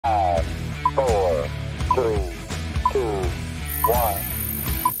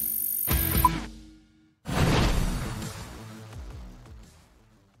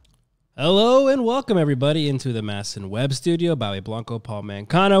and welcome everybody into the MASN web studio by Blanco and Paul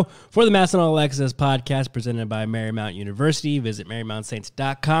Mancano for the MASN All Access podcast presented by Marymount University. Visit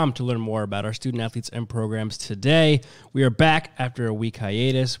MarymountSaints.com to learn more about our student athletes and programs today. We are back after a week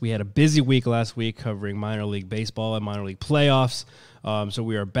hiatus. We had a busy week last week covering minor league baseball and minor league playoffs. So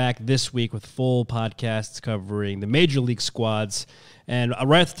we are back this week with full podcasts covering the major league squads. And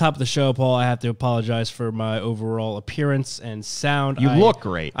right at the top of the show, Paul, I have to apologize for my overall appearance and sound. You look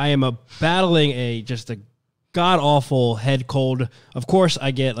great. I am battling just a god-awful head cold. Of course,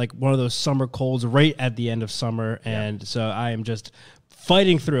 I get like one of those summer colds right at the end of summer, and so I am just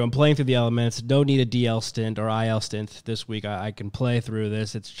fighting through. I'm playing through the elements. Don't need a DL stint or IL stint this week. I can play through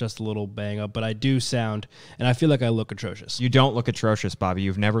this. It's just a little bang up, but I do sound, and I feel like I look atrocious. You don't look atrocious, Bobby.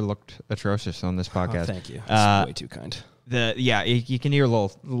 You've never looked atrocious on this podcast. Oh, thank you. That's way too kind. You can hear a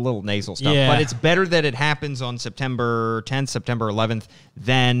little nasal stuff, but it's better that it happens on September 10th, September 11th,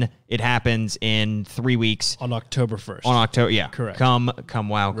 than it happens in 3 weeks. On October 1st. On October, yeah. Correct. Come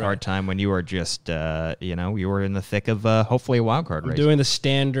wild card time when you are just, you were in the thick of hopefully a wild card race. I'm doing the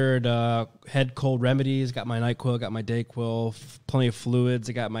standard head cold remedies. Got my NyQuil, got my DayQuil, plenty of fluids.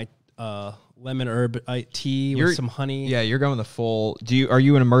 I got my lemon herb tea with some honey. Yeah, you're going the full. Are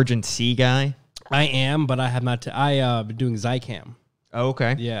you an emergency guy? I am, but I have not. I've been doing Zicam. Oh,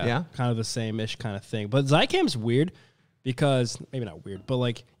 okay. Yeah, kind of the same-ish kind of thing. But Zicam's weird because, maybe not weird, but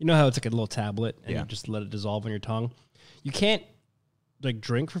like, you know how it's like a little tablet and you just let it dissolve on your tongue? You can't like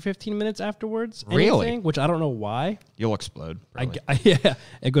drink for 15 minutes afterwards. Really? Which I don't know why. You'll explode. Yeah,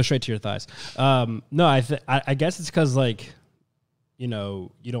 it goes straight to your thighs. No, I guess it's because like, you don't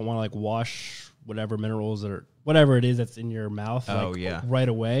want to like wash whatever minerals or whatever it is that's in your mouth right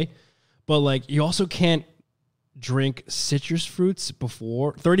away. But, like, you also can't drink citrus fruits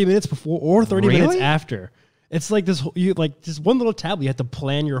 30 minutes before or 30 minutes after. It's like this, just one little tablet. You have to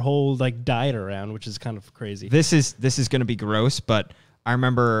plan your whole, like, diet around, which is kind of crazy. This is going to be gross, but I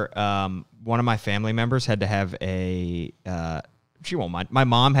remember one of my family members had to have she won't mind. My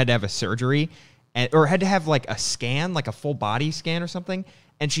mom had to have a surgery or had to have, like, a scan, like a full body scan or something,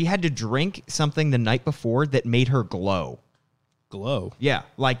 and she had to drink something the night before that made her glow. Glow. Yeah,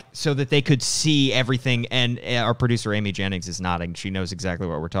 like so that they could see everything. And our producer Amy Jennings is nodding. She knows exactly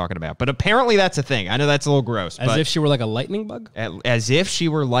what we're talking about. But apparently that's a thing. I know that's a little gross. As if she were like a lightning bug? As if she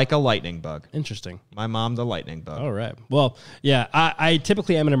were like a lightning bug. Interesting. My mom's a lightning bug. All right. Well, yeah, I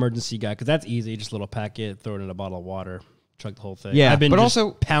typically am an emergency guy because that's easy. Just a little packet, throw it in a bottle of water. Chug the whole thing. Yeah, I've been also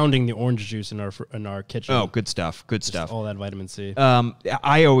pounding the orange juice in our kitchen. Oh, good stuff. Good stuff. All that vitamin C.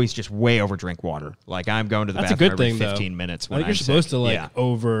 I always just way over drink water. Like I'm going to the bathroom every 15 minutes. I think you're supposed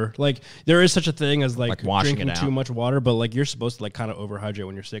to there is such a thing as like drinking too much water, but like you're supposed to like kind of overhydrate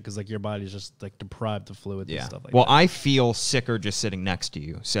when you're sick because like your body's just like deprived of fluids and stuff like that. Well, I feel sicker just sitting next to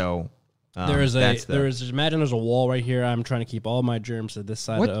you. So. Imagine there's a wall right here. I'm trying to keep all my germs to this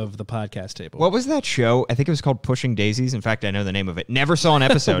side of the podcast table. What was that show? I think it was called Pushing Daisies. In fact, I know the name of it. Never saw an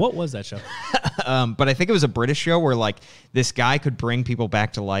episode. What was that show? But I think it was a British show where like this guy could bring people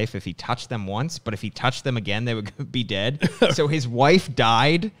back to life if he touched them once, but if he touched them again, they would be dead. So his wife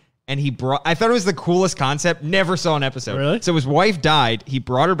died. And I thought it was the coolest concept. Never saw an episode. Really? So his wife died. He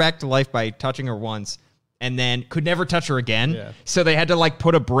brought her back to life by touching her once. And then could never touch her again. Yeah. So they had to like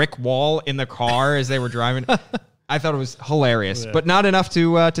put a brick wall in the car as they were driving. I thought it was hilarious, but not enough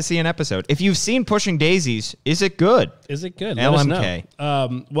to see an episode. If you've seen Pushing Daisies, is it good? Is it good?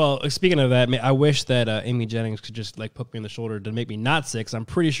 LMK. Well, speaking of that, I wish that Amy Jennings could just like poke me in the shoulder to make me not sick. 'Cause I'm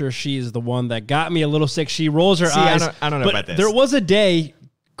pretty sure she's the one that got me a little sick. She rolls her eyes. I don't know about this. There was a day.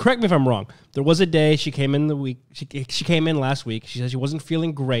 Correct me if I'm wrong. There was a day she came in She came in last week. She said she wasn't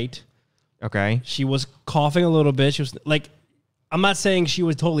feeling great. Okay. She was coughing a little bit. She was like, I'm not saying she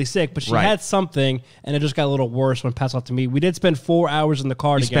was totally sick, but she had something, and it just got a little worse when it passed off to me. We did spend 4 hours in the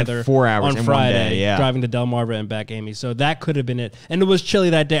car together. Spent 4 hours on Friday, one day, driving to Delmarva and back, Amy. So that could have been it. And it was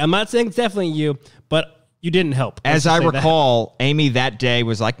chilly that day. I'm not saying it's definitely you, but you didn't help. As I recall, Amy that day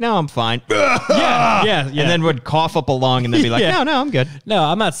was like, "No, I'm fine." Yeah. And then would cough up a lung and then be like, "No, I'm good." No,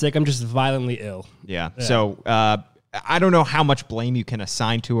 I'm not sick. I'm just violently ill. Yeah. So I don't know how much blame you can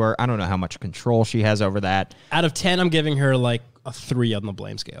assign to her. I don't know how much control she has over that. Out of 10, I'm giving her like a 3 on the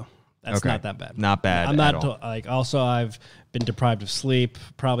blame scale. That's not that bad. Not bad. I'm not like. Also, I've been deprived of sleep.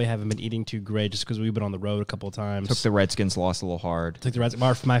 Probably haven't been eating too great just because we've been on the road a couple of times. Took the Redskins loss a little hard. Took the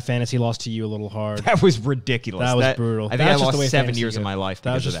Redskins. My fantasy loss to you a little hard. That was ridiculous. That was brutal. I think I lost 7 years of my life.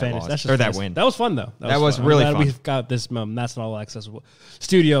 That was just fantasy. That's just that win. That was fun though. That was really fun. We've got this MASN All Access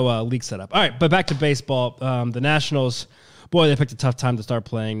studio league set up. All right, but back to baseball. The Nationals. Boy, they picked a tough time to start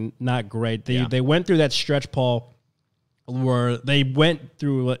playing. Not great. They went through that stretch, Paul, were they went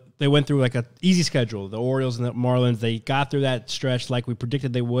through like a easy schedule. The Orioles and the Marlins, they got through that stretch like we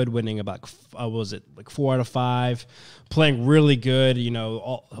predicted they would, winning about what was it, like 4 out of 5, playing really good.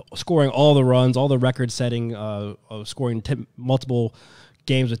 Scoring all the runs, all the record-setting, scoring multiple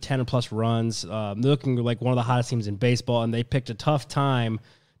games with 10 or plus runs. They're looking like one of the hottest teams in baseball, and they picked a tough time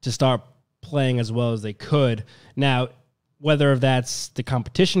to start playing as well as they could. Now, whether that's the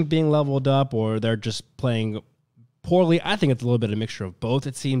competition being leveled up or they're just playing poorly, I think it's a little bit of a mixture of both,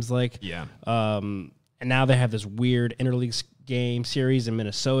 it seems like. Yeah. And now they have this weird interleague game series in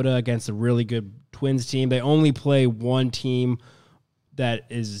Minnesota against a really good Twins team. They only play one team that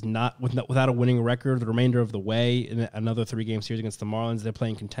is not without a winning record the remainder of the way in another 3-game series against the Marlins. They're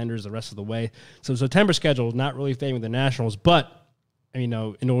playing contenders the rest of the way. So September schedule is not really favoring the Nationals, but in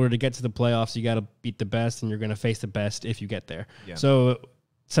order to get to the playoffs, you got to beat the best, and you're going to face the best if you get there. Yeah. So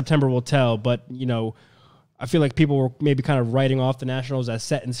September will tell, but I feel like people were maybe kind of writing off the Nationals as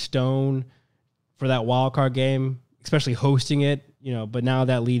set in stone for that wild card game, especially hosting it, but now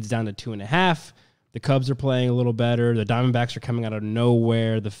that leads down to 2.5. The Cubs are playing a little better. The Diamondbacks are coming out of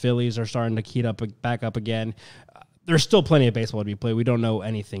nowhere. The Phillies are starting to heat up back up again. There's still plenty of baseball to be played. We don't know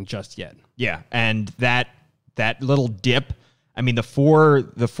anything just yet. Yeah, and that little dip,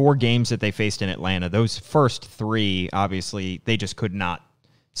 the four games that they faced in Atlanta, those first 3, obviously, they just could not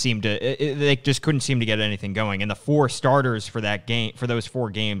they just couldn't seem to get anything going. And the 4 starters for those 4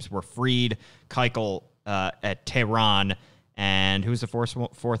 games were Fried, Keuchel at Tehran, and who's the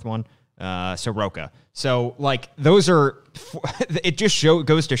fourth one? Soroka. So, those are it just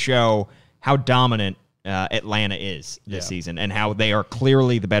goes to show how dominant Atlanta is this season and how they are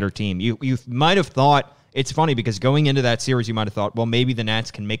clearly the better team. You might have thought, it's funny because going into that series, you might have thought, well, maybe the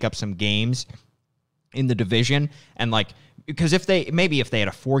Nats can make up some games in the division, and because if they had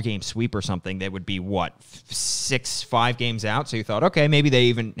a 4-game sweep or something, they would be 5 games out. So you thought, okay, maybe they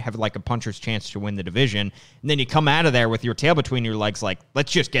even have a puncher's chance to win the division. And then you come out of there with your tail between your legs,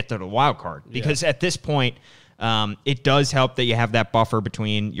 let's just get to the wild card. Because at this point, it does help that you have that buffer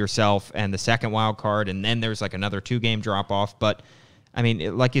between yourself and the second wild card, and then there's another 2-game drop off. But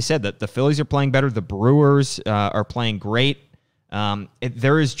like you said, the Phillies are playing better. The Brewers are playing great.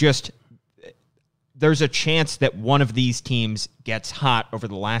 There's a chance that one of these teams gets hot over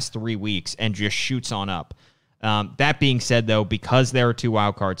the last 3 weeks and just shoots on up. That being said, though, because there are 2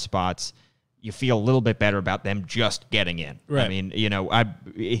 wild card spots, you feel a little bit better about them just getting in. Right.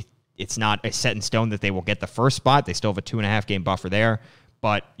 It's not a set in stone that they will get the first spot. They still have a 2.5-game buffer there.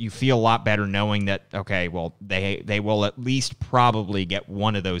 But you feel a lot better knowing that, okay, well, they will at least probably get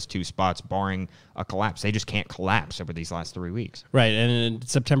one of those 2 spots, barring a collapse. They just can't collapse over these last 3 weeks. Right, and in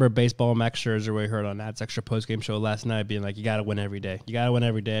September baseball, Max Scherzer, we heard on Nat's Extra postgame show last night, being like, you got to win every day. You got to win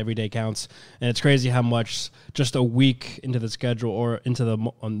every day. Every day counts. And it's crazy how much just a week into the schedule or into the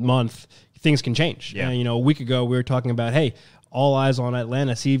month, things can change. Yeah. And, a week ago, we were talking about, hey, all eyes on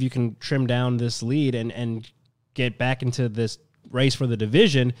Atlanta. See if you can trim down this lead and get back into this race for the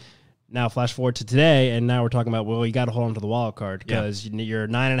division. Now flash forward to today, and now we're talking about, well, you got to hold on to the wild card because you're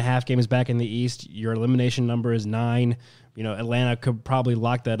 9.5 games back in the East. Your elimination number is 9. Atlanta could probably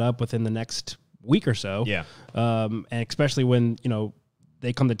lock that up within the next week or so. Yeah. And especially when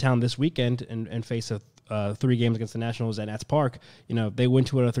they come to town this weekend and face a 3 games against the Nationals at Nats Park. They win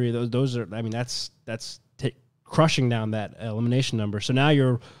 2 out of 3 of those. Those are, that's crushing down that elimination number. So now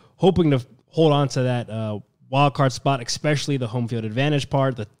you're hoping to hold on to that wild card spot, especially the home field advantage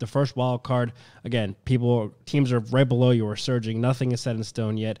part, the first wild card. Again, teams are right below you, are surging. Nothing is set in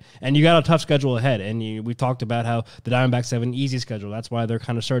stone yet, and you got a tough schedule ahead. And we talked about how the Diamondbacks have an easy schedule. That's why they're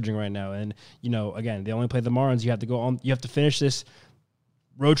kind of surging right now. And again, they only play the Marlins. You have to go on. You have to finish this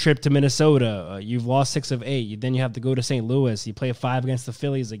road trip to Minnesota. You've lost 6 of 8. Then you have to go to St. Louis. You play 5 against the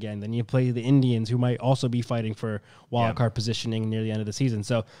Phillies again. Then you play the Indians, who might also be fighting for wild card positioning near the end of the season.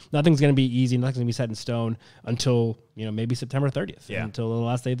 So nothing's going to be easy. Nothing's going to be set in stone until maybe September 30th. Yeah. Until the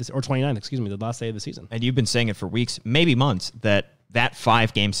last day of this, or 29th, the last day of the season. And you've been saying it for weeks, maybe months, that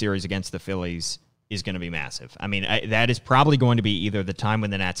 5-game series against the Phillies is going to be massive. That is probably going to be either the time when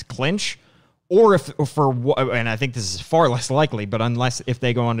the Nats clinch, or and I think this is far less likely, but if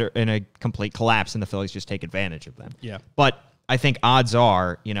they go in a complete collapse and the Phillies just take advantage of them. Yeah. But I think odds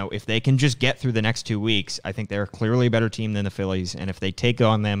are, if they can just get through the next 2 weeks, I think they're clearly a better team than the Phillies. And if they take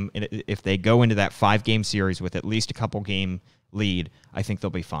on them, if they go into that 5-game series with at least a couple game lead, I think they'll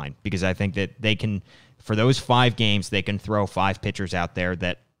be fine. Because I think that they can, for those 5 games, they can throw 5 pitchers out there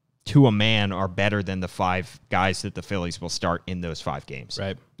that to a man are better than the 5 guys that the Phillies will start in those 5 games.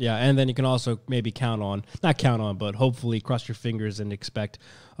 Right. Yeah, and then you can also maybe but hopefully cross your fingers and expect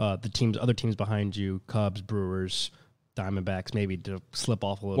other teams behind you, Cubs, Brewers, Diamondbacks maybe to slip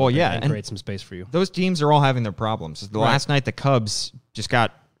off a little Well, bit yeah, and and create some space for you. Those teams are all having their problems. The last night, the Cubs just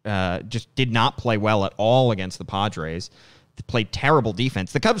did not play well at all against the Padres. They played terrible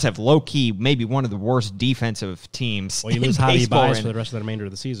defense. The Cubs have low-key maybe one of the worst defensive teams. Well, you lose Javi Baez for the rest of the remainder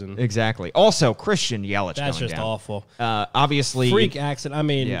of the season. Exactly. Also, Christian Yelich That's going just down. awful. Obviously, Freak accident. I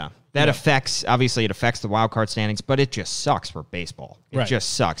mean, yeah. That affects, obviously, it affects the wild card standings, but it just sucks for baseball. It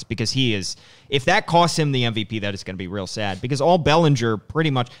just sucks because if that costs him the MVP, that is going to be real sad because all Bellinger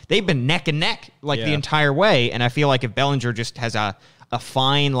pretty much, they've been neck and neck the entire way. And I feel like if Bellinger just has a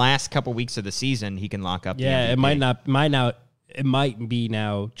fine last couple weeks of the season, he can lock up the MVP. It might be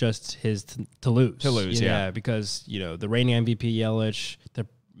now just his to lose. To lose, because, the reigning MVP Yelich, the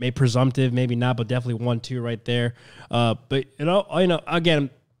maybe presumptive, maybe not, but definitely 1-2 right there. But, again,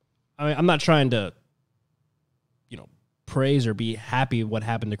 I'm not trying to, praise or be happy with what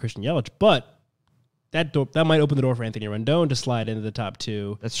happened to Christian Yelich, but that might open the door for Anthony Rendon to slide into the top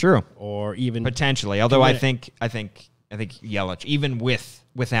 2. That's true. Or even potentially. Although I think Yelich, even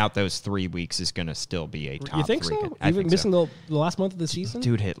without those 3 weeks, is going to still be a top 3. You think so? Even missing the last month of the season?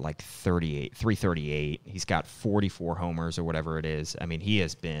 Dude hit like 338. He's got 44 homers or whatever it is. I mean, he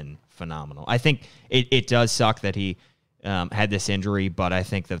has been phenomenal. I think it does suck that he had this injury, but I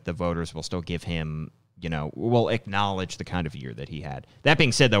think that the voters will still give him, will acknowledge the kind of year that he had. That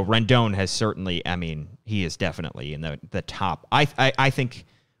being said, though, Rendon has certainly, he is definitely in the top. I think,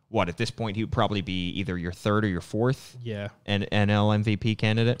 at this point, he would probably be either your third or your fourth NL MVP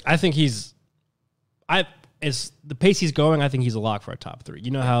candidate. I think as the pace he's going, I think he's a lock for a top 3.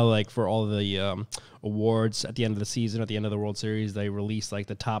 You know how, for all the awards at the end of the season, at the end of the World Series, they release,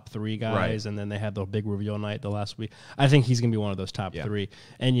 the top 3 guys, and then they have the big reveal night the last week. I think he's going to be one of those top 3.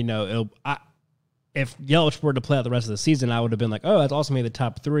 And, if Yelich were to play out the rest of the season, I would have been like, oh, that's also made the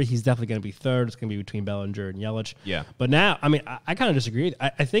top 3. He's definitely going to be third. It's going to be between Bellinger and Yelich. Yeah. But now, I kind of disagree.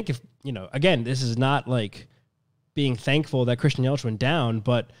 I think if, again, this is not being thankful that Christian Yelich went down,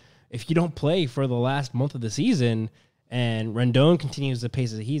 but if you don't play for the last month of the season and Rendon continues the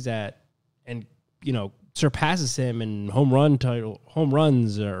pace that he's at and, surpasses him in home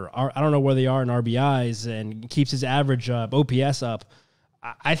runs, or I don't know where they are in RBIs, and keeps his average OPS up,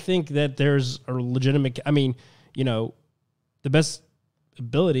 I think that there's a legitimate, the best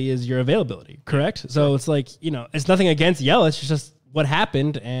ability is your availability, correct? So it's it's nothing against Yelich, it's just what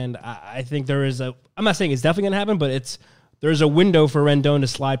happened. And I think I'm not saying it's definitely going to happen, but there's a window for Rendon to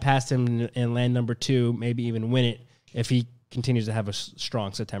slide past him and land number 2, maybe even win it if he continues to have a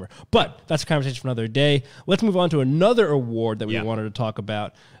strong September. But that's a conversation for another day. Let's move on to another award that we wanted to talk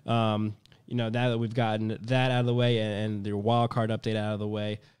about. Now that we've gotten that out of the way and the wild card update out of the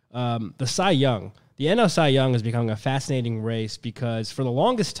way, the Cy Young. The NL Cy Young is becoming a fascinating race because for the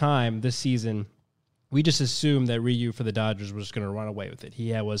longest time this season, we just assumed that Ryu for the Dodgers was going to run away with it.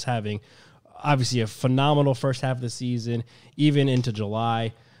 He was having, obviously, a phenomenal first half of the season, even into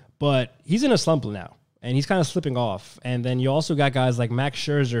July. But he's in a slump now, and he's kind of slipping off. And then you also got guys like Max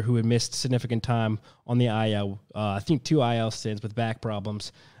Scherzer, who had missed significant time on the IL, I think 2 IL stints with back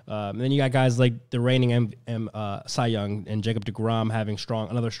problems. And then you got guys like the reigning Cy Young and Jacob deGrom having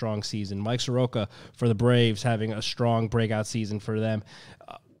another strong season. Mike Soroka for the Braves having a strong breakout season for them.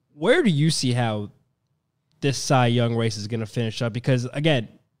 Where do you see how this Cy Young race is going to finish up? Because, again,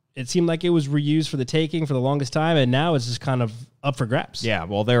 it seemed like it was reused for the taking for the longest time, and now it's just kind of up for grabs. Yeah,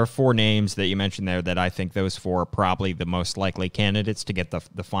 well, there are 4 names that you mentioned there that I think those 4 are probably the most likely candidates to get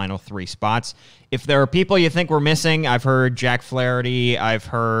the final 3 spots. If there are people you think we're missing, I've heard Jack Flaherty, I've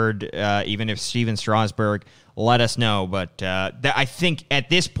heard even if Stephen Strasburg, let us know. But I think at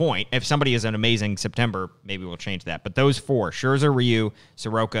this point, if somebody has an amazing September, maybe we'll change that. But those 4, Scherzer, Ryu,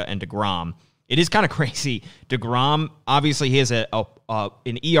 Soroka, and deGrom, it is kind of crazy. deGrom, obviously, he has an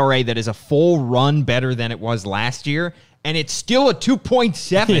ERA that is a full run better than it was last year, and it's still a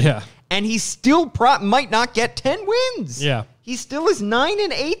 2.7. Yeah. And he still might not get 10 wins. Yeah. He still is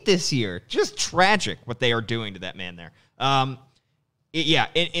 9-8 this year. Just tragic what they are doing to that man there.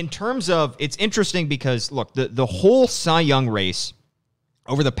 In terms of, it's interesting because, look, the whole Cy Young race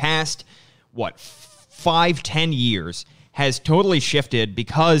over the past, 5-10 years has totally shifted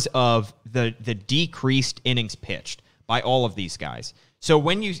because of the decreased innings pitched by all of these guys. So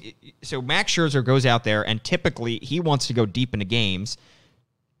Max Scherzer goes out there and typically he wants to go deep into games.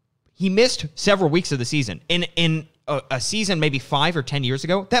 He missed several weeks of the season. In a season maybe 5 or 10 years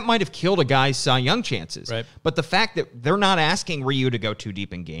ago, that might have killed a guy's Cy Young chances. Right. But the fact that they're not asking Ryu to go too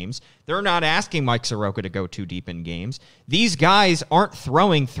deep in games, they're not asking Mike Soroka to go too deep in games. These guys aren't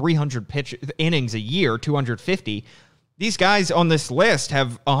throwing 300 innings a year, 250. These guys on this list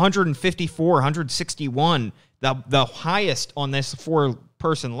have 154, 161. The highest on this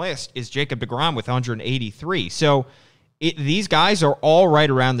 4-person list is Jacob deGrom with 183. So these guys are all right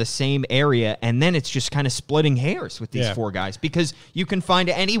around the same area, and then it's just kind of splitting hairs with these 4 guys because you can find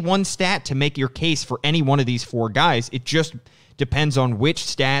any one stat to make your case for any one of these 4 guys. It just depends on which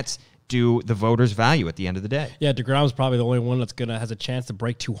stats do the voters value at the end of the day. Yeah, deGrom's probably the only one that's has a chance to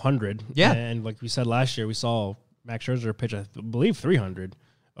break 200. Yeah. And like we said last year, we saw Max Scherzer pitch, I believe, 300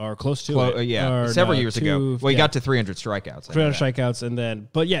 or close to it. Yeah, several years ago. Well, he got to 300 strikeouts. 300 strikeouts, and then,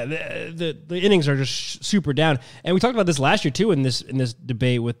 but yeah, the innings are just super down. And we talked about this last year too in this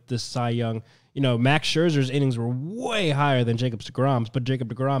debate with the Cy Young. You know, Max Scherzer's innings were way higher than Jacob deGrom's, but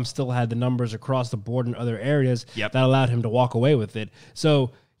Jacob deGrom still had the numbers across the board in other areas that allowed him to walk away with it.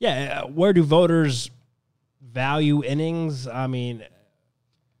 So, yeah, where do voters value innings? I mean,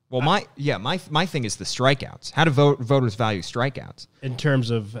 well, my thing is the strikeouts. How do voters value strikeouts in terms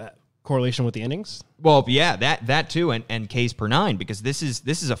of correlation with the innings? Well, yeah, that too, and Ks per 9, because this is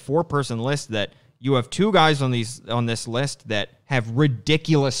a 4-person list that you have 2 guys on this list that have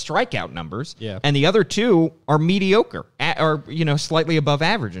ridiculous strikeout numbers, and the other 2 are mediocre or slightly above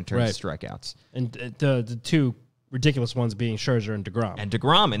average in terms of strikeouts. And the 2 ridiculous ones being Scherzer and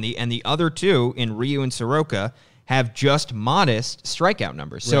deGrom. And the other 2 in Ryu and Soroka have just modest strikeout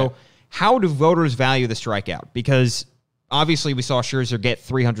numbers. So how do voters value the strikeout? Because obviously we saw Scherzer get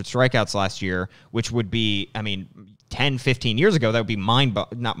 300 strikeouts last year, which would be, 10, 15 years ago, that would be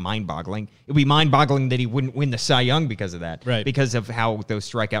not mind-boggling. It would be mind-boggling that he wouldn't win the Cy Young because of that, because of how those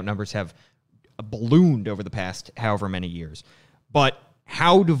strikeout numbers have ballooned over the past however many years. But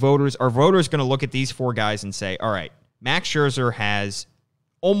how do voters going to look at these 4 guys and say, all right, Max Scherzer has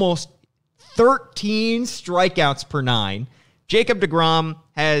almost 13 strikeouts per 9. Jacob deGrom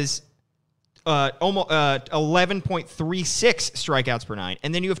has almost 11.36 strikeouts per 9.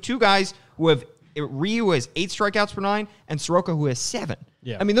 And then you have 2 guys who have Ryu has 8 strikeouts per 9 and Soroka who has 7.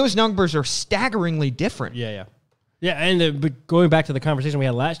 Yeah. Those numbers are staggeringly different. Yeah, and but going back to the conversation we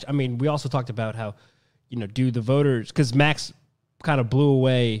had we also talked about how, do the voters, because Max kind of blew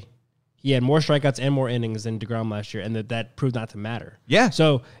away. He had more strikeouts and more innings than deGrom last year, and that proved not to matter. Yeah.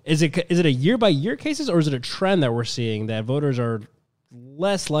 So is it a year-by-year cases, or is it a trend that we're seeing that voters are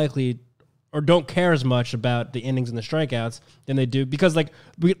less likely or don't care as much about the innings and the strikeouts than they do? Because like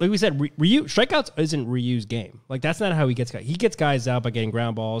we said, strikeouts isn't Ryu's game. Like, that's not how he gets guys. He gets guys out by getting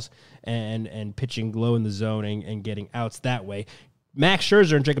ground balls and pitching low in the zone and getting outs that way. Max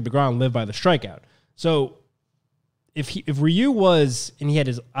Scherzer and Jacob deGrom live by the strikeout. So if Ryu was, and he had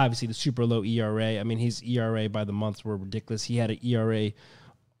obviously the super low ERA. His ERA by the months were ridiculous. He had an ERA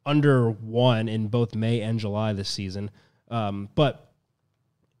under 1 in both May and July this season. But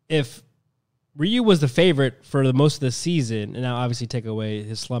if Ryu was the favorite for the most of the season, and now obviously take away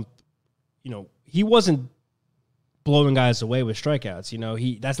his slump, he wasn't blowing guys away with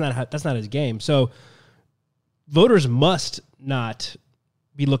strikeouts. That's not his game. So voters must not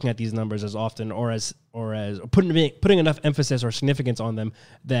be looking at these numbers as often or as putting enough emphasis or significance on them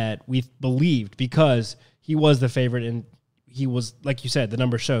that we believed, because he was the favorite and he was, like you said, the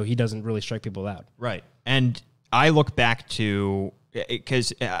numbers show he doesn't really strike people out. Right. And I look back to,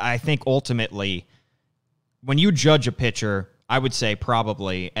 because I think ultimately when you judge a pitcher, I would say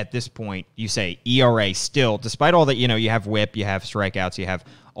probably at this point you say ERA still, despite all that, you have whip, you have strikeouts, you have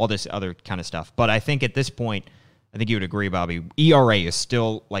all this other kind of stuff. But I think at this point, I think you would agree, Bobby, ERA is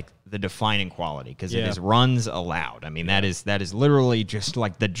still like the defining quality, because it is runs allowed. That is literally just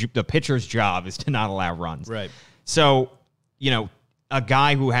like the pitcher's job is to not allow runs. Right. So, a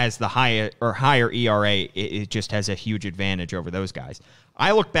guy who has the higher ERA, it just has a huge advantage over those guys.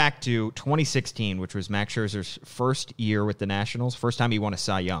 I look back to 2016, which was Max Scherzer's first year with the Nationals, first time he won a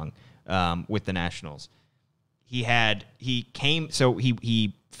Cy Young with the Nationals. He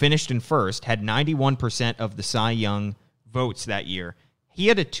finished in first, had 91% of the Cy Young votes that year. He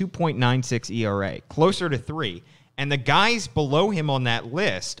had a 2.96 ERA, closer to 3. And the guys below him on that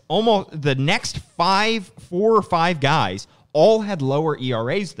list, almost the next 4 or 5 guys, all had lower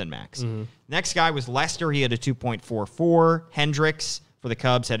ERAs than Max. Mm-hmm. Next guy was Lester. He had a 2.44. Hendricks for the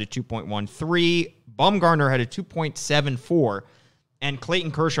Cubs had a 2.13. Bumgarner had a 2.74. And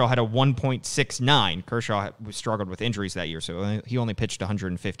Clayton Kershaw had a 1.69. Kershaw struggled with injuries that year, so he only pitched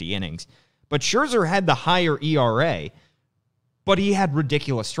 150 innings. But Scherzer had the higher ERA, but he had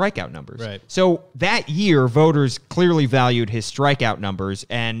ridiculous strikeout numbers. Right. So that year, voters clearly valued his strikeout numbers,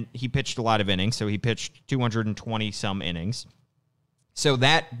 and he pitched a lot of innings, so he pitched 220-some innings. So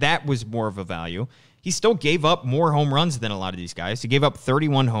that was more of a value. he still gave up more home runs than a lot of these guys. He gave up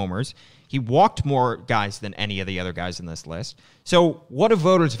 31 homers. He walked more guys than any of the other guys in this list. So what do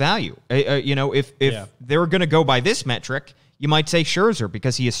voters value? If they're going to go by this metric, you might say Scherzer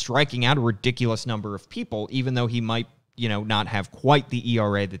because he is striking out a ridiculous number of people, even though he might, not have quite the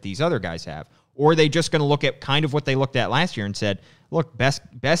ERA that these other guys have. Or are they just going to look at kind of what they looked at last year and said, look,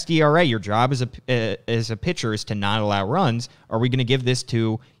 best ERA, your job as a pitcher is to not allow runs. Are we going to give this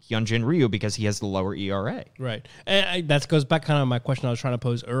to Hyunjin Ryu because he has the lower ERA? Right. And that goes back kind of my question I was trying to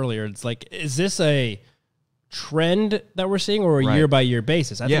pose earlier. It's like, is this a trend that we're seeing or a year-by-year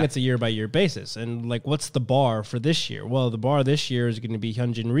basis? I think it's a year-by-year basis. And, like, what's the bar for this year? Well, the bar this year is going to be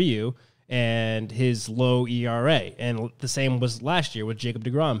Hyunjin Ryu and his low ERA. And the same was last year with Jacob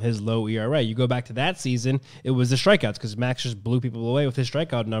deGrom, his low ERA. You go back to that season, it was the strikeouts because Max just blew people away with his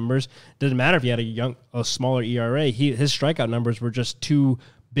strikeout numbers. Doesn't matter if he had a smaller ERA. His strikeout numbers were just too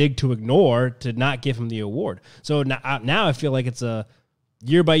big to ignore to not give him the award. So now I feel like it's a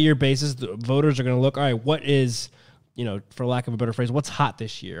year-by-year basis. The voters are going to look, all right, what is, for lack of a better phrase, what's hot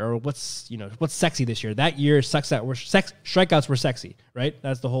this year? Or what's sexy this year? That year, strikeouts were sexy, right?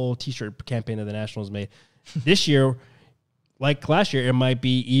 That's the whole T-shirt campaign that the Nationals made. This year, like last year, it might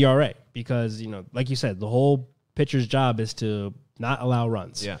be ERA because, like you said, the whole pitcher's job is to not allow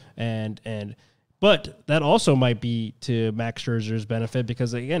runs. Yeah. But that also might be to Max Scherzer's benefit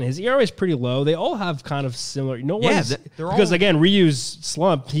because, again, his ERA is pretty low. They all have kind of similar. Again, Ryu's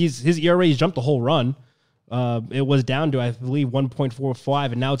slump, his ERA jumped the whole run. It was down to, I believe,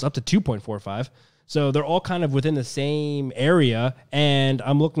 1.45, and now it's up to 2.45. So they're all kind of within the same area. And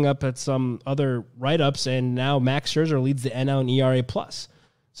I'm looking up at some other write-ups, and now Max Scherzer leads the NL in ERA+.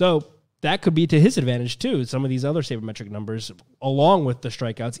 So that could be to his advantage, too, some of these other sabermetric numbers, along with the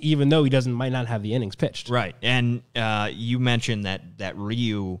strikeouts, even though he might not have the innings pitched. Right. And you mentioned that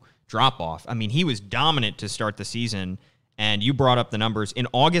Ryu drop-off. I mean, he was dominant to start the season, and you brought up the numbers. In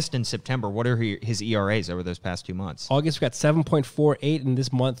August and September, what are his ERAs over those past 2 months? August, we got 7.48, and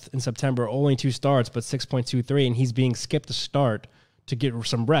this month in September, only 2 starts, but 6.23, and he's being skipped a start to get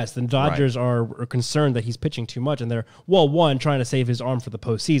some rest. The Dodgers are concerned that he's pitching too much, and they're, one, trying to save his arm for the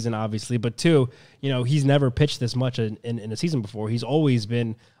postseason, obviously, but two, he's never pitched this much in a season before. He's always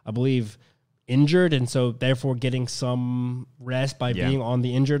been, I believe, injured, and so therefore getting some rest by being on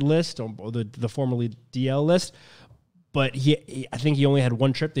the injured list or the formerly DL list. But I think he only had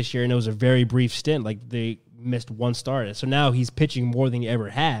one trip this year, and it was a very brief stint. Like, they missed one start. So now he's pitching more than he ever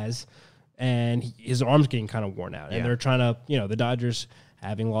has, and his arm's getting kind of worn out. And they're trying to, the Dodgers,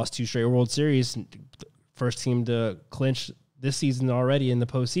 having lost 2 straight World Series, first team to clinch this season already in the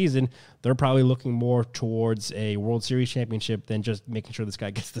postseason, they're probably looking more towards a World Series championship than just making sure this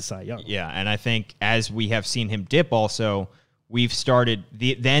guy gets the Cy Young. Yeah, and I think as we have seen him dip also, we've started,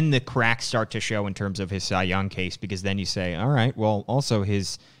 then the cracks start to show in terms of his Cy Young case, because then you say, all right, well, also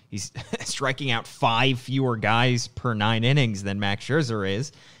he's striking out 5 fewer guys per 9 innings than Max Scherzer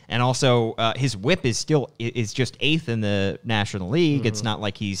is. And also his whip is just 8th in the National League. Mm-hmm. It's not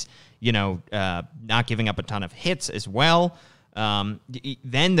like he's, not giving up a ton of hits as well.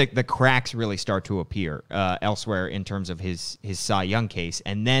 Then the cracks really start to appear elsewhere in terms of his Cy Young case.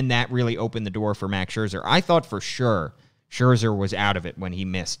 And then that really opened the door for Max Scherzer. I thought for sure Scherzer was out of it when he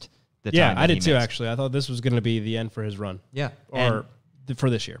missed the time. Yeah, I did too, actually. I thought this was going to be the end for his run. Yeah. For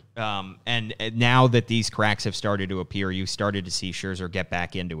this year. And now that these cracks have started to appear, you started to see Scherzer get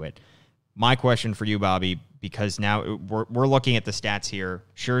back into it. My question for you, Bobby, because now we're looking at the stats here.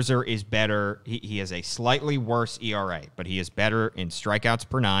 Scherzer is better. He has a slightly worse ERA, but he is better in strikeouts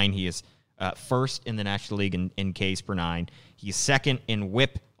per 9. He is first in the National League in Ks per 9. He's second in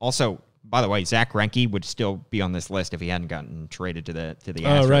whip. Also, by the way, Zach Greinke would still be on this list if he hadn't gotten traded to the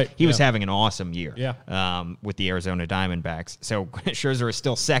Astros. Right. He was having an awesome year with the Arizona Diamondbacks. So Scherzer is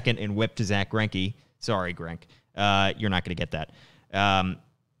still second in whip to Zach Greinke. Sorry, Greinke. You're not going to get that.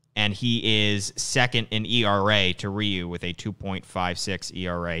 And he is second in ERA to Ryu with a 2.56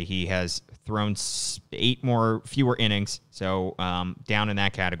 ERA. He has thrown 8 fewer innings, so down in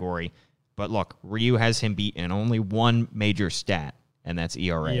that category. But look, Ryu has him beat in only one major stat, and that's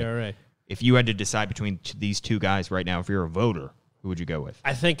ERA. If you had to decide between these 2 guys right now, if you're a voter, who would you go with?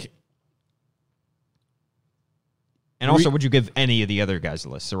 I think. And also, would you give any of the other guys a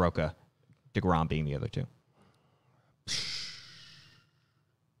list? Soroka, DeGrom being the other 2.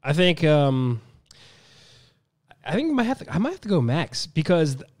 I think. I might have to go Max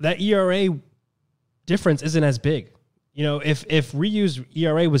because that ERA difference isn't as big. If Ryu's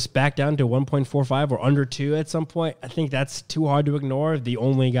ERA was back down to 1.45 or under 2 at some point, I think that's too hard to ignore, the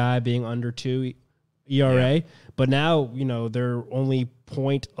only guy being under 2 ERA. Yeah. But now, they're only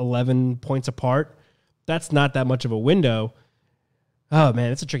 0.11 points apart. that's not that much of a window. Oh,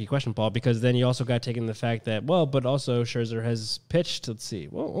 man, it's a tricky question, Paul, because then you also got taken the fact that, but also Scherzer has pitched, let's see,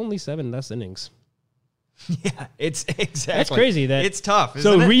 only 7 less innings. Yeah, it's exactly. That's crazy. It's tough,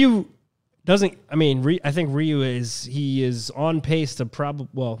 isn't it? Ryu doesn't, I think Ryu is on pace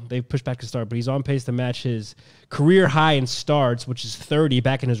to they've pushed back his start, but he's on pace to match his career high in starts, which is 30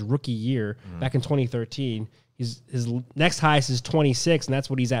 back in his rookie year, back in 2013. His next highest is 26, and that's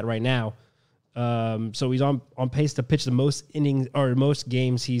what he's at right now. So he's on pace to pitch the most innings or most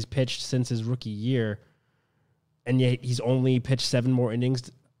games he's pitched since his rookie year, and yet he's only pitched 7 more innings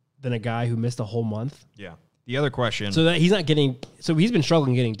than a guy who missed a whole month. Yeah. The other question. So that he's not getting. So he's been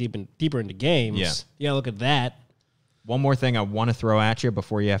struggling getting deeper into games. Yeah. Yeah. Look at that. One more thing I want to throw at you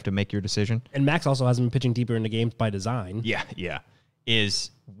before you have to make your decision. And Max also hasn't been pitching deeper into games by design. Yeah. Is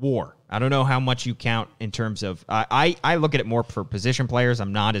WAR. I don't know how much you count in terms of. I look at it more for position players.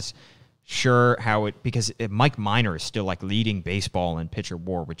 I'm not as sure how it, because Mike Minor is still like leading baseball in pitcher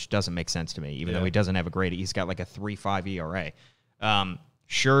WAR, which doesn't make sense to me, even though he doesn't have a great, he's got like a 3.5 ERA.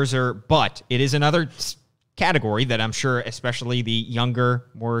 Scherzer, but it is another category that I'm sure especially the younger,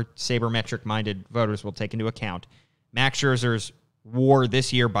 more sabermetric-minded voters will take into account. Max Scherzer's WAR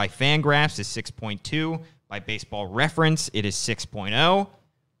this year by Fangraphs is 6.2. By Baseball Reference, it is 6.0.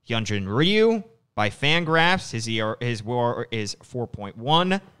 Hyunjin Ryu, by Fangraphs, his WAR is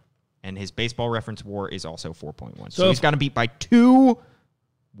 4.1. And his Baseball Reference WAR is also 4.1. So he's got to beat by 2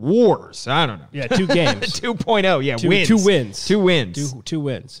 wars. I don't know. Yeah, 2 games. 2.0. Yeah, wins. 2 wins. 2 wins. 2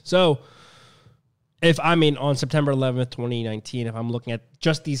 wins. So on September 11th, 2019, if I'm looking at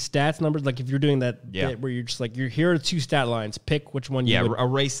just these stats numbers, like if you're doing that bit where you're just like, here are 2 stat lines, pick which one you would. Yeah,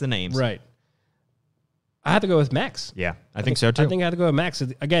 erase the names. Right. I have to go with Max. Yeah, I think so too. I think I have to go with Max.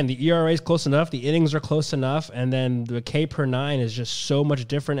 Again, the ERA is close enough, the innings are close enough, and then the K per 9 is just so much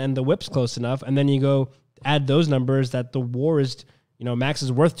different, and the whip's close enough, and then you go add those numbers that the WAR is, Max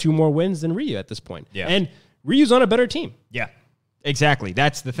is worth 2 more wins than Ryu at this point. Yeah. And Ryu's on a better team. Yeah, exactly.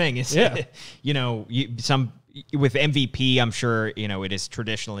 That's the thing. Is with MVP, I'm sure it has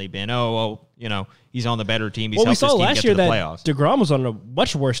traditionally been he's on the better team. He's we saw last year that playoffs. DeGrom was on a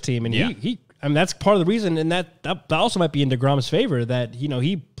much worse team, and he that's part of the reason, and that also might be in DeGrom's favor that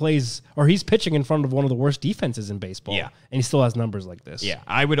he plays or he's pitching in front of one of the worst defenses in baseball. Yeah, and he still has numbers like this. Yeah,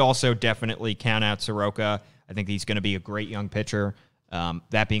 I would also definitely count out Soroka. I think he's going to be a great young pitcher.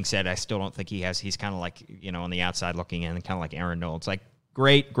 That being said, I still don't think he's kind of like, on the outside looking in, kind of like Aaron Nola. It's like,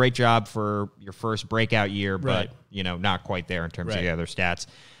 great job for your first breakout year, but, not quite there in terms of the other stats.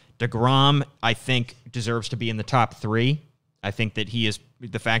 DeGrom, I think, deserves to be in the top 3. I think that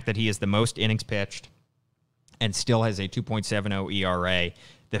the fact that he is the most innings pitched and still has a 2.70 ERA,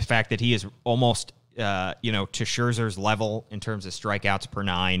 the fact that he is almost to Scherzer's level in terms of strikeouts per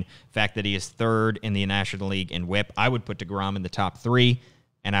 9, the fact that he is 3rd in the National League in WHIP, I would put DeGrom in the top 3,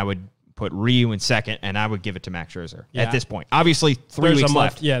 and I would put Ryu in 2nd, and I would give it to Max Scherzer at this point. Obviously, 3 weeks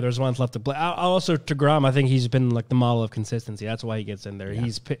left. Yeah, there's 1 month left to play. Also, DeGrom, I think he's been like the model of consistency. That's why he gets in there. Yeah.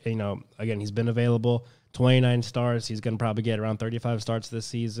 He's, again, he's been available, 29 starts. He's going to probably get around 35 starts this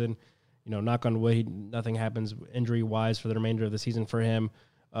season. Knock on wood, nothing happens injury-wise for the remainder of the season for him.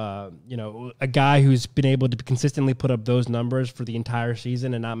 A guy who's been able to consistently put up those numbers for the entire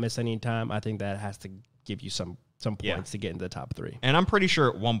season and not miss any time, I think that has to give you some points to get into the top 3. And I'm pretty sure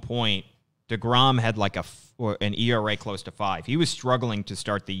at one point, DeGrom had like an ERA close to 5. He was struggling to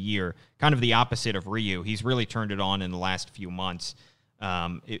start the year, kind of the opposite of Ryu. He's really turned it on in the last few months.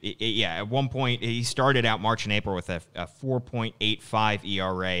 At one point, he started out March and April with a 4.85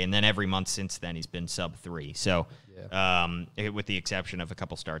 ERA, and then every month since then, he's been sub 3. So, with the exception of a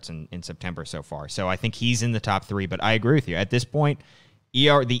couple starts in September so far. So I think he's in the top 3, but I agree with you. At this point,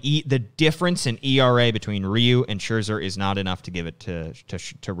 the difference in ERA between Ryu and Scherzer is not enough to give it to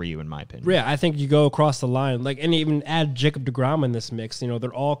Ryu, in my opinion. Yeah, I think you go across the line, and even add Jacob DeGrom in this mix.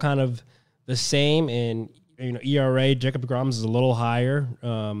 They're all kind of the same in ERA. Jacob DeGrom's is a little higher.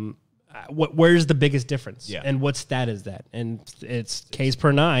 Where's the biggest difference? Yeah. And what stat is that? And it's Ks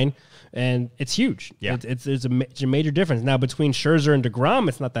per 9, and it's huge. Yeah. It's a major difference. Now, between Scherzer and DeGrom,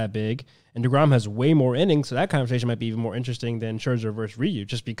 it's not that big, and DeGrom has way more innings, so that conversation might be even more interesting than Scherzer versus Ryu,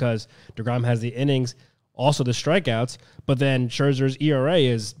 just because DeGrom has the innings, also the strikeouts, but then Scherzer's ERA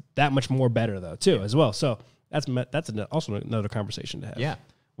is that much more better, though, too, as well. So that's also another conversation to have. Yeah.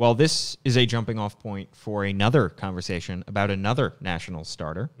 Well, this is a jumping off point for another conversation about another Nationals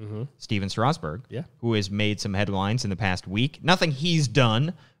starter, Stephen Strasburg, who has made some headlines in the past week. Nothing he's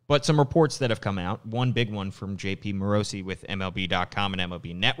done, but some reports that have come out. One big one from JP Morosi with MLB.com and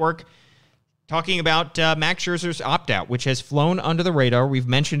MLB Network, talking about Max Scherzer's opt-out, which has flown under the radar. We've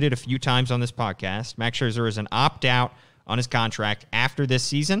mentioned it a few times on this podcast. Max Scherzer is an opt-out on his contract after this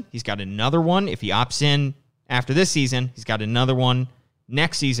season. He's got another one. If he opts in after this season, he's got another one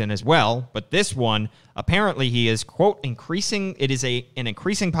next season as well. But this one, apparently he is, quote, increasing. It is an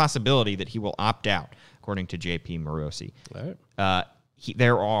increasing possibility that he will opt out, according to JP Morosi. All right.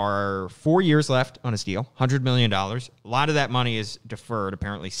 There are 4 years left on his deal, $100 million. A lot of that money is deferred,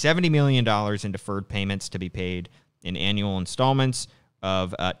 apparently $70 million in deferred payments to be paid in annual installments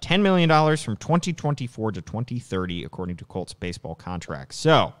of $10 million from 2024 to 2030, according to Colts baseball contracts.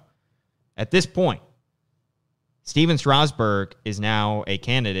 So, at this point, Stephen Strasburg is now a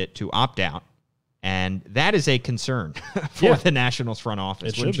candidate to opt out, and that is a concern for the Nationals front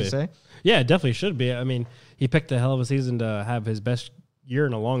office, wouldn't you say? Yeah, it definitely should be. I mean, he picked a hell of a season to have his best year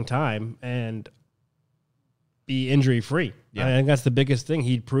in a long time and be injury-free. Yeah. I think that's the biggest thing.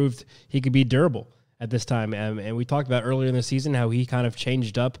 He proved he could be durable at this time. And we talked about earlier in the season how he kind of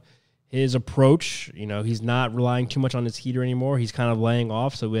changed up his approach. You know, he's not relying too much on his heater anymore. He's kind of laying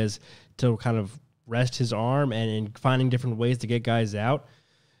off, so he has to kind of rest his arm and finding different ways to get guys out.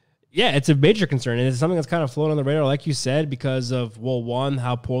 Yeah, it's a major concern, and it's something that's kind of flown on the radar, like you said, because of, well, one,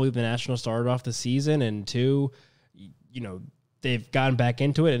 how poorly the Nationals started off the season, and two, you know, they've gotten back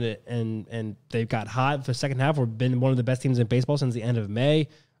into it, and they've got hot for the second half. We've been one of the best teams in baseball since the end of May.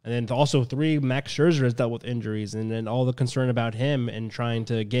 And then also three, Max Scherzer has dealt with injuries, and then all the concern about him and trying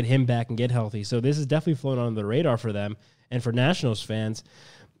to get him back and get healthy. So this is definitely flown on the radar for them and for Nationals fans.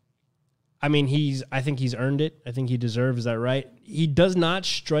 I mean, I think he's earned it. I think he deserves, is that right? He does not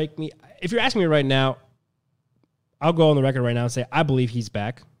strike me. If you're asking me right now, I'll go on the record right now and say I believe he's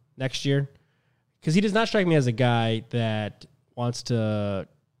back next year, because he does not strike me as a guy that wants to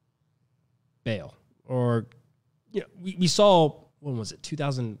bail. Or, you know, we saw, when was it,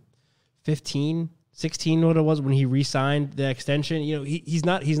 2015, 16, what it was, when he re-signed the extension. You know, he's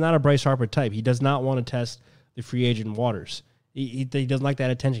not a Bryce Harper type. He does not want to test the free agent waters. He doesn't like that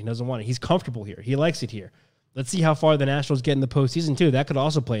attention. He doesn't want it. He's comfortable here. He likes it here. Let's see how far the Nationals get in the postseason too. That could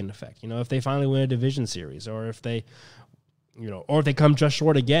also play an effect. You know, if they finally win a division series, or if they, you know, or if they come just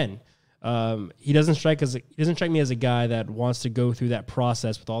short again. He doesn't strike me as a guy that wants to go through that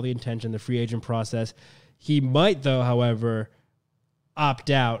process with all the intention, the free agent process. He might, though, however, opt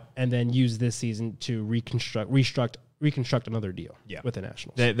out and then use this season to reconstruct another deal with the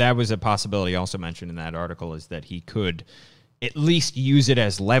Nationals. That was a possibility also mentioned in that article, is that he could at least use it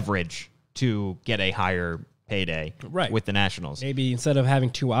as leverage to get a higher payday with the Nationals. Maybe instead of having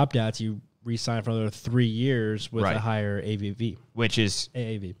two opt-outs, you re-sign for another 3 years with a higher AAV. Which is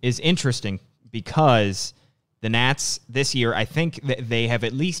interesting, because the Nats this year, I think that they have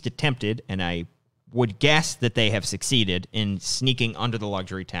at least attempted, and I would guess that they have succeeded in sneaking under the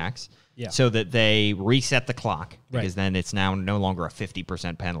luxury tax so that they reset the clock, because then it's now no longer a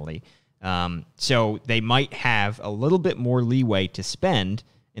 50% penalty. So they might have a little bit more leeway to spend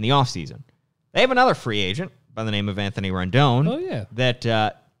in the offseason. They have another free agent by the name of Anthony Rendon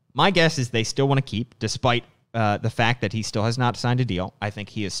that my guess is they still want to keep, despite the fact that he still has not signed a deal. I think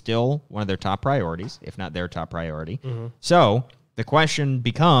he is still one of their top priorities, if not their top priority. Mm-hmm. So the question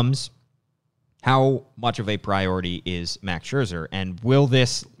becomes, how much of a priority is Max Scherzer? And will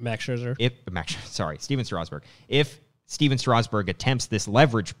this... Stephen Strasburg. If Stephen Strasburg attempts this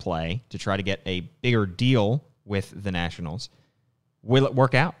leverage play to try to get a bigger deal with the Nationals, will it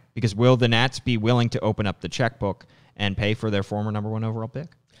work out? Because will the Nats be willing to open up the checkbook and pay for their former number 1 overall pick?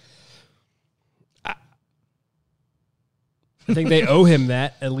 I think they owe him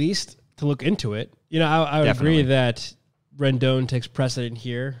that, at least, to look into it. You know, I would agree that Rendon takes precedent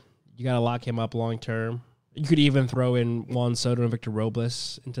here. You got to lock him up long term. You could even throw in Juan Soto and Victor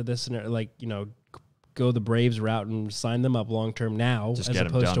Robles into this scenario, like, you know, go the Braves route and sign them up long term now, as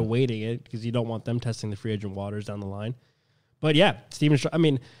opposed to waiting it, because you don't want them testing the free agent waters down the line. But yeah, I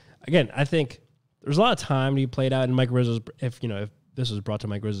mean, again, I think there's a lot of time to be played out in Mike Rizzo's. If this was brought to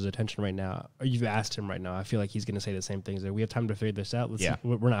Mike Rizzo's attention right now, or you've asked him right now, I feel like he's going to say the same things. That we have time to figure this out.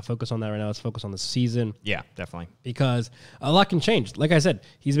 We're not focused on that right now. Let's focus on the season. Yeah, definitely. Because a lot can change. Like I said,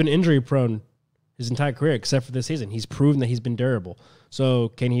 he's been injury prone his entire career, except for this season. He's proven that he's been durable. So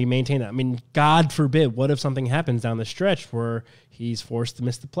can he maintain that? I mean, God forbid, what if something happens down the stretch where he's forced to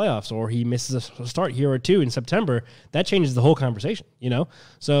miss the playoffs, or he misses a start here or two in September? That changes the whole conversation, you know?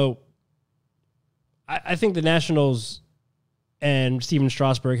 So I think the Nationals and Stephen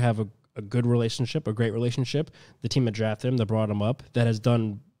Strasburg have a good relationship, a great relationship. The team that drafted him, that brought him up, that has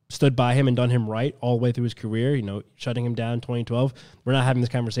stood by him and done him right all the way through his career, you know, shutting him down in 2012. We're not having this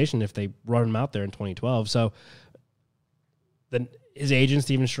conversation if they brought him out there in 2012. So then his agent,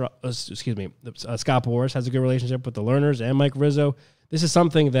 Scott Boras, has a good relationship with the Lerners and Mike Rizzo. This is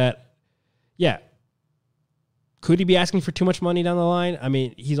something that, yeah, could he be asking for too much money down the line? I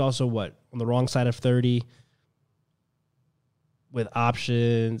mean, he's also, on the wrong side of 30 with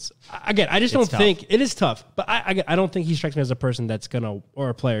options. Again, I just don't think, it is tough, but I don't think he strikes me as a person that's going to, or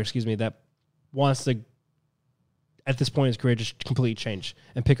a player, that wants to, at this point in his career, just completely change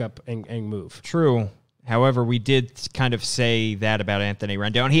and pick up and move. True. However, we did kind of say that about Anthony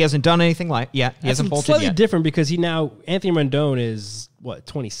Rendon. He hasn't done anything like yet. He hasn't bolted slightly yet. Different because Anthony Rendon is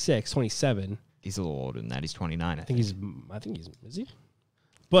 26, 27. He's a little older than that. He's 29. I think he's is he?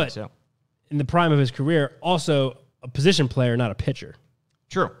 But in the prime of his career, also a position player, not a pitcher.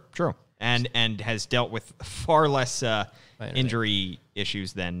 True. And has dealt with far less injury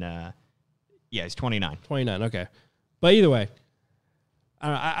issues than he's 29. 29, okay. But either way,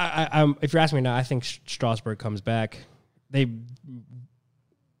 if you're asking me now, I think Strasburg comes back. They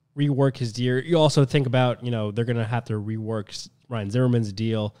rework his deal. You also think about, they're going to have to rework Ryan Zimmerman's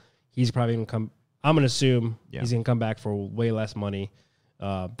deal. He's probably going to come. I'm going to assume he's going to come back for way less money.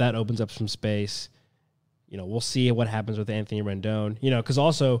 That opens up some space. We'll see what happens with Anthony Rendon. Because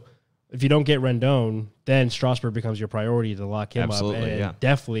also, if you don't get Rendon, then Strasburg becomes your priority to lock him up. And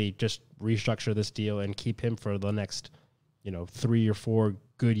definitely just restructure this deal and keep him for the next 3 or 4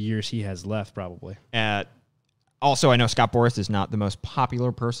 good years he has left, probably. Also, I know Scott Boras is not the most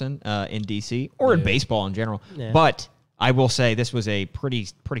popular person in D.C. or in baseball in general, but I will say this was a pretty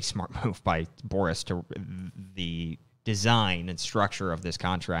smart move by Boras to the design and structure of this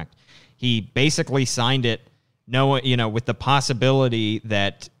contract. He basically signed it, with the possibility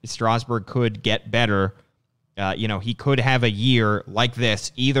that Strasburg could get better. He could have a year like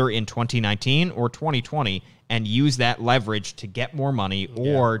this either in 2019 or 2020 and use that leverage to get more money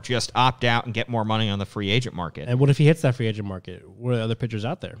or just opt out and get more money on the free agent market. And what if he hits that free agent market? What are the other pitchers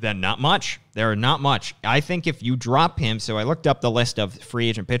out there? Then not much. There are not much. I think if you drop him, so I looked up the list of free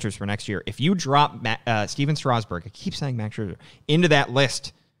agent pitchers for next year. If you drop Stephen Strasburg, I keep saying Max Scherzer, into that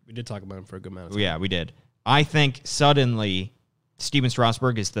list. We did talk about him for a good amount of time. Yeah, we did. I think suddenly Stephen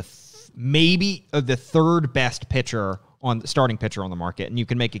Strasburg is maybe the third best starting pitcher on the market, and you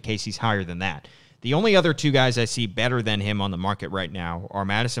can make a case he's higher than that. The only other two guys I see better than him on the market right now are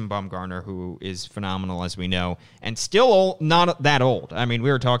Madison Bumgarner, who is phenomenal, as we know, and still not that old. I mean,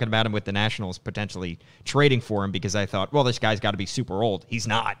 we were talking about him with the Nationals potentially trading for him because I thought, well, this guy's got to be super old. He's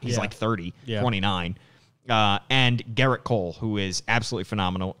not. He's like 30, 29. And Garrett Cole, who is absolutely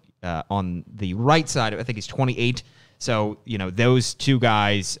phenomenal on the right side. I think he's 28. So, those two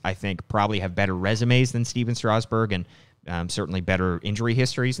guys, I think, probably have better resumes than Stephen Strasburg and certainly better injury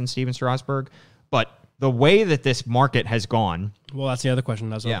histories than Stephen Strasburg. But the way that this market has gone... Well, that's the other question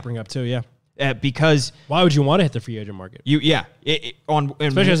I was going to bring up, too, because... Why would you want to hit the free agent market?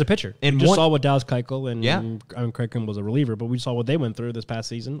 Especially as a pitcher. We just saw what Dallas Keuchel and Craig Kimbrell was a reliever, but we saw what they went through this past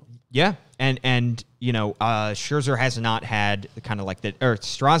season. Yeah, and Scherzer has not had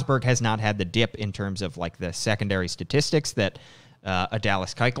Strasburg has not had the dip in terms of the secondary statistics that a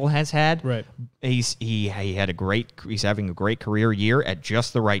Dallas Keuchel has had. Right. He's having a great career year at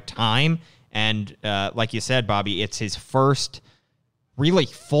just the right time. And like you said, Bobby, it's his first really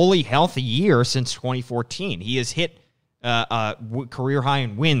fully healthy year since 2014. He has hit career high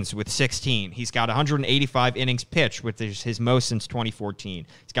in wins with 16. He's got 185 innings pitched, which is his most since 2014.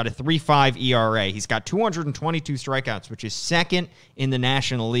 He's got a 3.5 ERA. He's got 222 strikeouts, which is second in the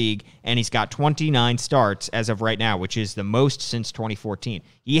National League, and he's got 29 starts as of right now, which is the most since 2014.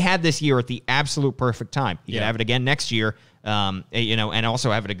 He had this year at the absolute perfect time. He could have it again next year, and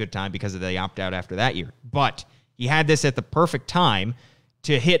also have it a good time because of the opt-out after that year. But he had this at the perfect time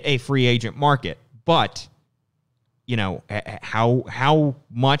to hit a free agent market. But how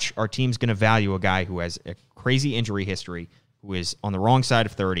much are teams going to value a guy who has a crazy injury history, who is on the wrong side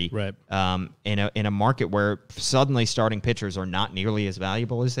of 30, right? In a market where suddenly starting pitchers are not nearly as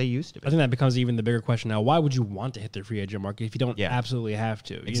valuable as they used to be. I think that becomes even the bigger question now. Why would you want to hit the free agent market if you don't absolutely have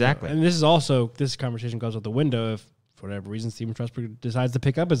to? Exactly. And this conversation goes out the window if, for whatever reason, Stephen Strasburg decides to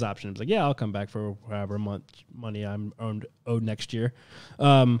pick up his option. It's like, I'll come back for however much money I'm owed next year.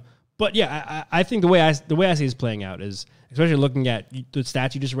 But I think the way I see this playing out is, especially looking at the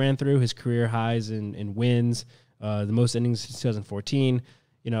stats you just ran through, his career highs in wins, the most innings since 2014.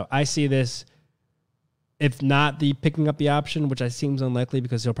 I see this, if not the picking up the option, which seems unlikely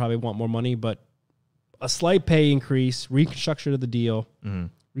because he'll probably want more money, but a slight pay increase, restructure the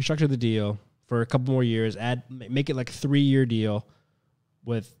deal for a couple more years, make it like a 3-year deal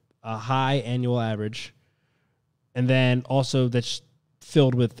with a high annual average, and then also that's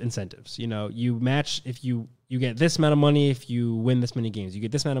filled with incentives. You know, you match if you get this amount of money if you win this many games. You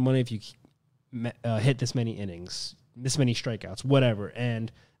get this amount of money if you hit this many innings, this many strikeouts, whatever.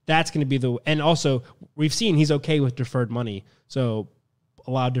 And that's going to be and also we've seen he's okay with deferred money. So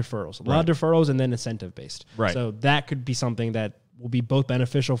a lot of deferrals, and then incentive based. Right. So that could be something that will be both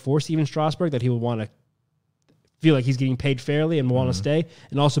beneficial for Stephen Strasburg, that he will want to feel like he's getting paid fairly and want to stay,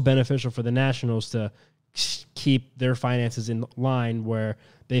 and also beneficial for the Nationals to keep their finances in line where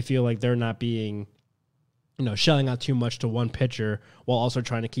they feel like they're not being, shelling out too much to one pitcher while also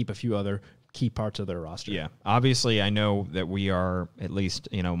trying to keep a few other key parts of their roster. Yeah. Obviously, I know that we are at least,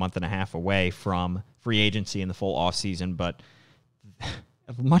 a month and a half away from free agency in the full offseason, but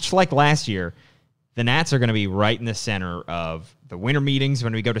much like last year, the Nats are going to be right in the center of the winter meetings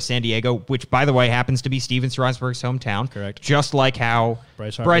when we go to San Diego, which, by the way, happens to be Stephen Strasburg's hometown. Correct. Just like how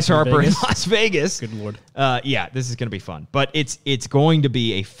Bryce Harper in Las Vegas. Good Lord. Yeah, this is going to be fun. But it's going to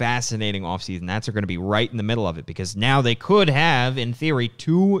be a fascinating offseason. Nats are going to be right in the middle of it because now they could have, in theory,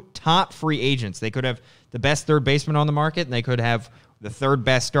 2 top free agents. They could have the best third baseman on the market, and they could have the third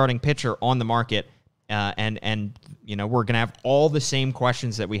best starting pitcher on the market. And we're going to have all the same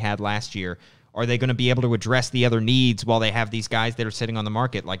questions that we had last year. Are they going to be able to address the other needs while they have these guys that are sitting on the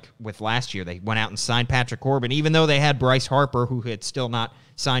market? Like with last year, they went out and signed Patrick Corbin, even though they had Bryce Harper, who had still not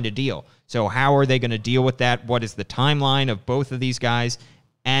signed a deal. So how are they going to deal with that? What is the timeline of both of these guys?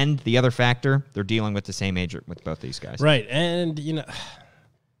 And the other factor, they're dealing with the same agent with both these guys. Right. And,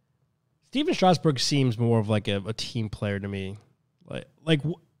 Stephen Strasburg seems more of like a team player to me. Like,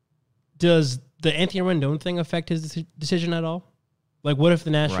 does the Anthony Rendon thing affect his decision at all? Like, what if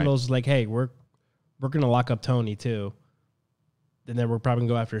the Nationals like, hey, we're going to lock up Tony too, and then we're probably going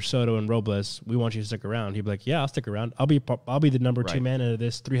to go after Soto and Robles. We want you to stick around. He'd be like, yeah, I'll stick around. I'll be the number 2 man of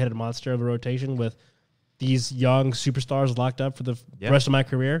this 3-headed monster of a rotation with these young superstars locked up for the rest of my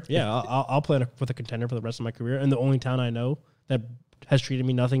career. Yeah, I'll play with a contender for the rest of my career. And the only town I know that has treated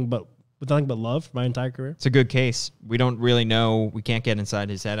me with nothing but love my entire career. It's a good case. We don't really know. We can't get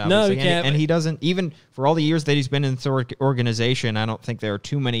inside his head, obviously. No, we can't. And he doesn't, even for all the years that he's been in this organization, I don't think there are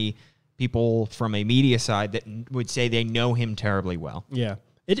too many people from a media side that would say they know him terribly well. Yeah.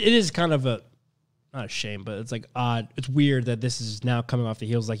 It is kind of not a shame, but it's like odd. It's weird that this is now coming off the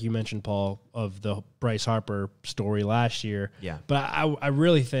heels, like you mentioned, Paul, of the Bryce Harper story last year. Yeah. But I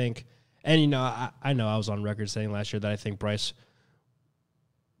really think, and I know I was on record saying last year that I think Bryce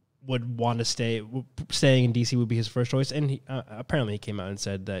would want to staying in DC would be his first choice, and he apparently he came out and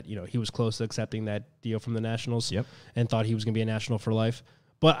said that he was close to accepting that deal from the Nationals, and thought he was going to be a National for life.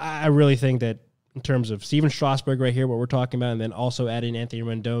 But I really think that in terms of Stephen Strasburg right here, what we're talking about, and then also adding Anthony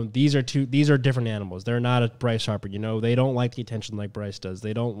Rendon, these are different animals. They're not a Bryce Harper. They don't like the attention like Bryce does.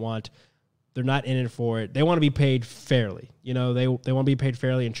 They're not in it for it. They want to be paid fairly. They want to be paid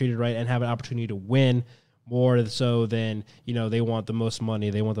fairly and treated right and have an opportunity to win. More so than, they want the most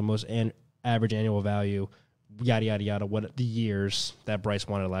money, they want the most average annual value, yada, yada, yada, what the years that Bryce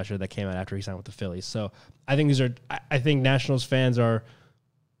wanted last year that came out after he signed with the Phillies. So I think Nationals fans are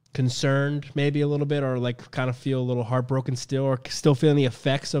concerned maybe a little bit, or like kind of feel a little heartbroken still, or still feeling the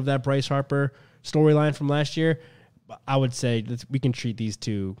effects of that Bryce Harper storyline from last year. I would say that we can treat these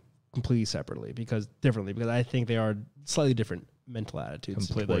two completely separately because I think they are slightly different mental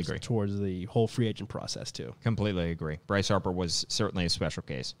attitudes towards the whole free agent process too. Completely agree. Bryce Harper was certainly a special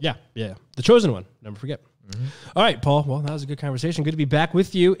case. Yeah. The chosen one. Never forget. Mm-hmm. All right, Paul. Well, that was a good conversation. Good to be back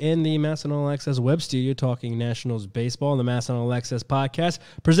with you in the MASN All Access web studio talking Nationals baseball on the MASN All Access podcast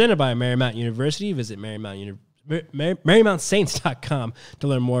presented by Marymount University. Visit MaryMountSaints.com to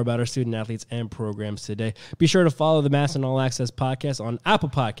learn more about our student athletes and programs today. Be sure to follow the MASN All Access podcast on Apple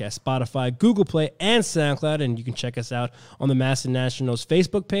Podcasts, Spotify, Google Play, and SoundCloud. And you can check us out on the MASN Nationals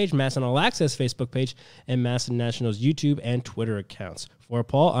Facebook page, MASN All Access Facebook page, and MASN Nationals YouTube and Twitter accounts. For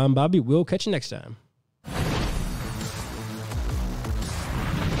Paul, I'm Bobby. We'll catch you next time.